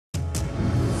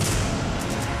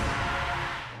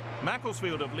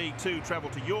Macclesfield of League Two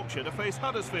travelled to Yorkshire to face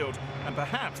Huddersfield, and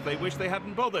perhaps they wish they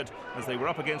hadn't bothered, as they were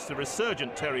up against a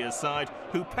resurgent Terriers side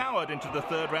who powered into the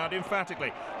third round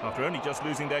emphatically, after only just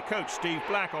losing their coach Steve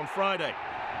Black on Friday.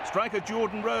 Striker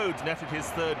Jordan Rhodes netted his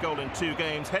third goal in 2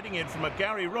 games, heading in from a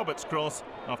Gary Roberts cross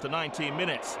after 19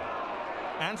 minutes.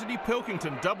 Anthony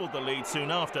Pilkington doubled the lead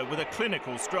soon after with a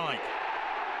clinical strike.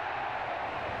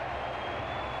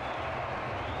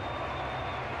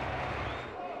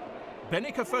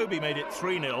 Benik Afobe made it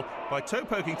 3-0 by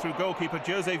toe-poking through goalkeeper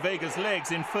Jose Vega's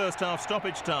legs in first-half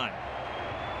stoppage time.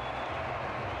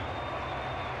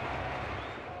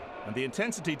 And the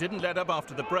intensity didn't let up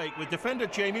after the break, with defender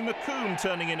Jamie McCombe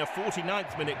turning in a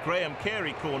 49th-minute Graham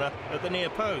Carey corner at the near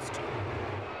post.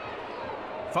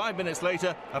 5 minutes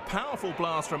later, a powerful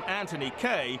blast from Antony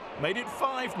Kay made it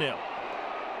 5-0.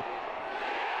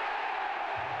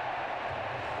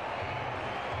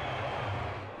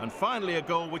 And finally a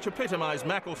goal which epitomised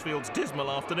Macclesfield's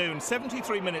dismal afternoon.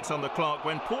 73 minutes on the clock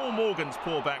when Paul Morgan's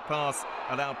poor back pass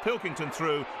allowed Pilkington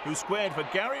through, who squared for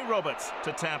Gary Roberts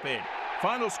to tap in.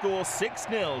 Final score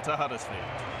 6-0 to Huddersfield.